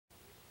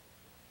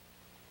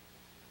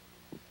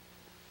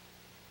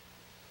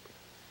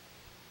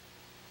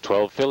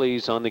12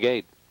 fillies on the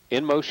gate.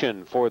 In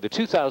motion for the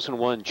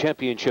 2001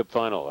 championship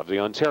final of the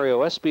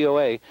Ontario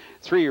SBOA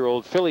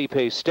 3-year-old filly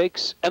pace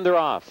stakes, and they're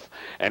off.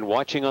 And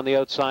watching on the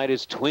outside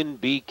is Twin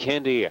Bee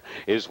Candy,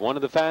 is one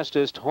of the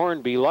fastest.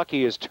 Hornby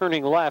Lucky is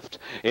turning left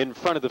in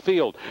front of the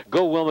field.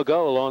 Go Wilma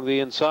Go along the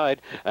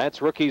inside.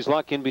 That's Rookie's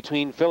Luck in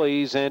between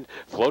fillies and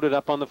floated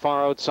up on the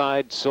far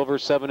outside. Silver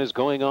 7 is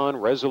going on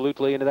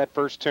resolutely into that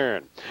first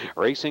turn.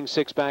 Racing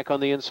 6 back on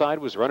the inside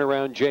was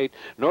Runaround Jade.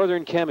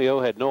 Northern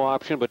Cameo had no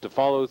option but to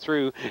follow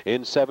through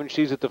in 7.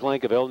 She's at the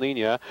flank of El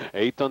Nina,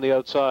 8th on the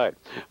outside.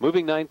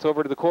 Moving 9th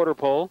over to the quarter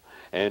pole,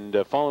 and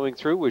following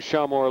through was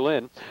Shawmore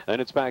Lynn.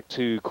 And it's back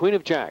to Queen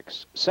of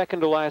Jacks.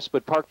 Second to last,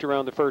 but parked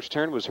around the first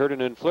turn, was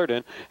Hurden and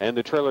Flirtin, and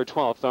the trailer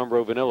 12th,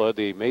 Umbro Vanilla.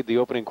 They made the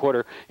opening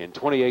quarter in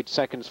 28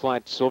 seconds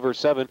flat. Silver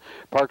 7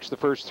 parks the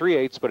first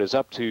 3/8, but is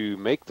up to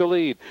make the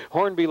lead.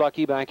 Hornby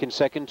Lucky back in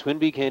second. Twin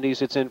Bee Candy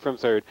sits in from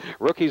third.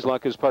 Rookie's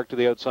Luck is parked to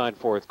the outside.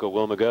 4th, Go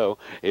Wilma Go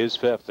is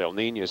 5th. El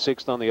Nina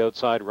 6th on the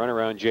outside.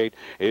 Runaround Jade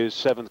is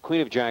 7th.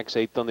 Queen of Jacks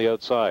 8th on the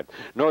outside.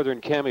 Northern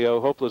Cameo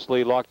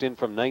hopelessly locked in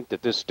from 9th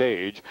at this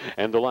stage,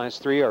 and the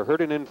last 3 are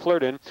Hurden and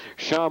Flirtin,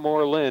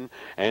 Shawmore Lynn,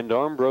 and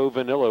Armbro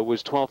Vanilla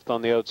was 12th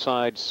on the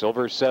outside.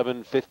 Silver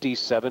 7,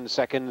 57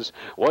 seconds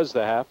was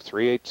the half,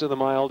 3/8 of the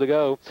mile to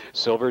go.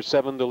 Silver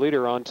 7 the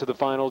leader on to the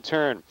final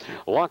turn.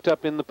 Locked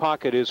up in the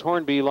pocket is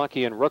Hornby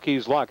Lucky and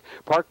Rookie's Luck,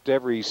 parked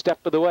every step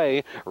of the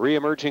way.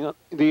 Re-emerging on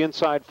the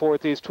inside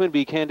 4th is Twin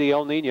Bee Candy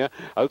El Nina,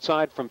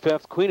 outside from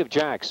 5th, Queen of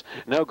Jacks,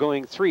 now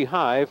going 3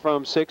 high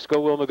from 6, Go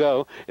Wilma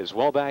Go, is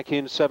well back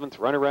in 7th.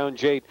 Runaround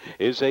Jade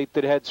is 8th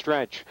at head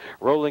stretch.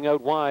 Rolling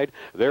out wide,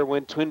 there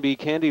went Twin Bee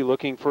Candy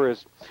looking for a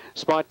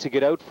spot to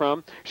get out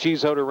from.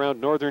 She's out around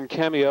Northern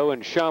Cameo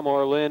and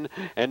Shawmore Lynn,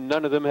 and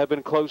none of them have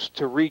been close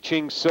to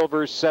reaching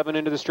Silver 7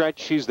 into the stretch.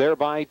 She's there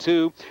by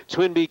 2.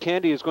 Twin Bee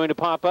Candy is going to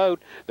pop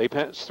out. They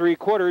pass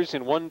 3/4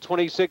 in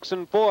 1:26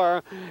 and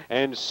 4,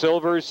 and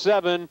Silver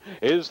 7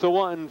 is the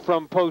one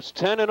from post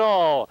 10 and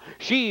all.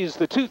 She's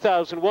the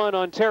 2001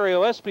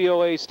 Ontario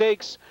SBOA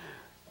Stakes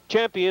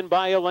champion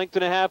by a length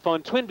and a half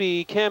on Twin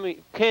Bee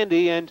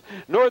Candy, and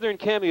Northern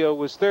Cameo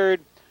was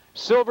 3rd.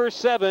 Silver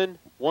 7,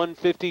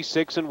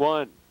 1:56 and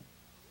 1.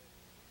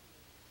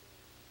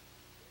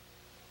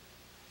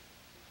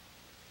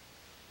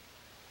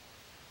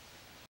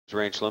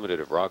 Ranch Limited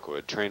of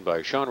Rockwood, trained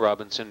by Sean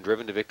Robinson,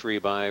 driven to victory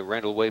by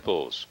Randall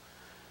Waples.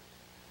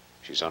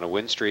 She's on a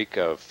win streak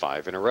of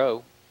 5 in a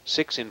row,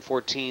 6 in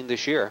 14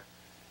 this year.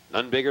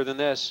 None bigger than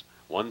this,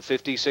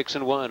 1:56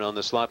 and 1 on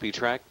the sloppy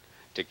track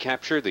to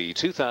capture the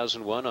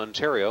 2001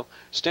 Ontario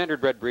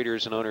Standardbred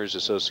Breeders and Owners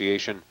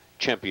Association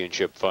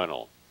Championship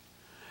Final.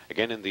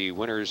 Again in the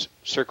winner's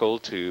circle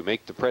to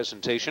make the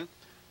presentation,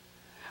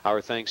 our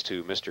thanks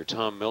to Mr.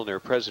 Tom Milner,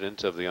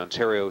 President of the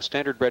Ontario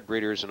Standardbred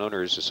Breeders and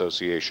Owners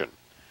Association,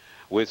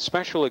 with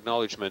special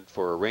acknowledgement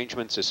for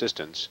arrangements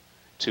assistance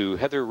to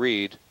Heather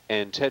Reed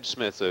and Ted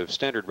Smith of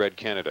Standardbred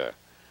Canada.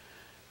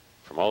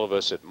 From all of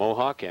us at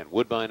Mohawk and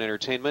Woodbine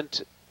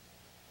Entertainment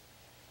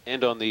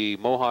and on the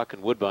Mohawk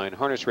and Woodbine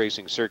Harness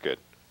Racing Circuit,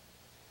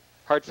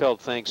 heartfelt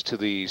thanks to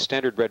the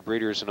Standardbred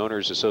Breeders and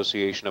Owners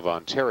Association of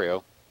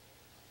Ontario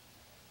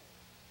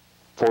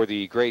for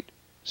the great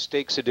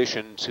stakes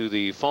addition to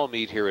the fall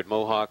meet here at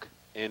Mohawk,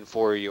 and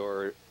for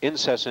your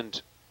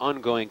incessant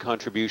ongoing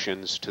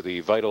contributions to the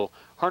vital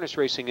harness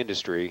racing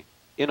industry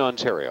in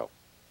Ontario.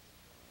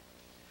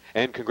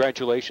 And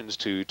congratulations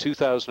to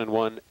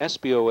 2001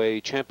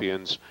 SBOA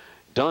champions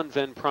Don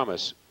Van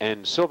Promise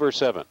and Silver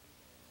 7.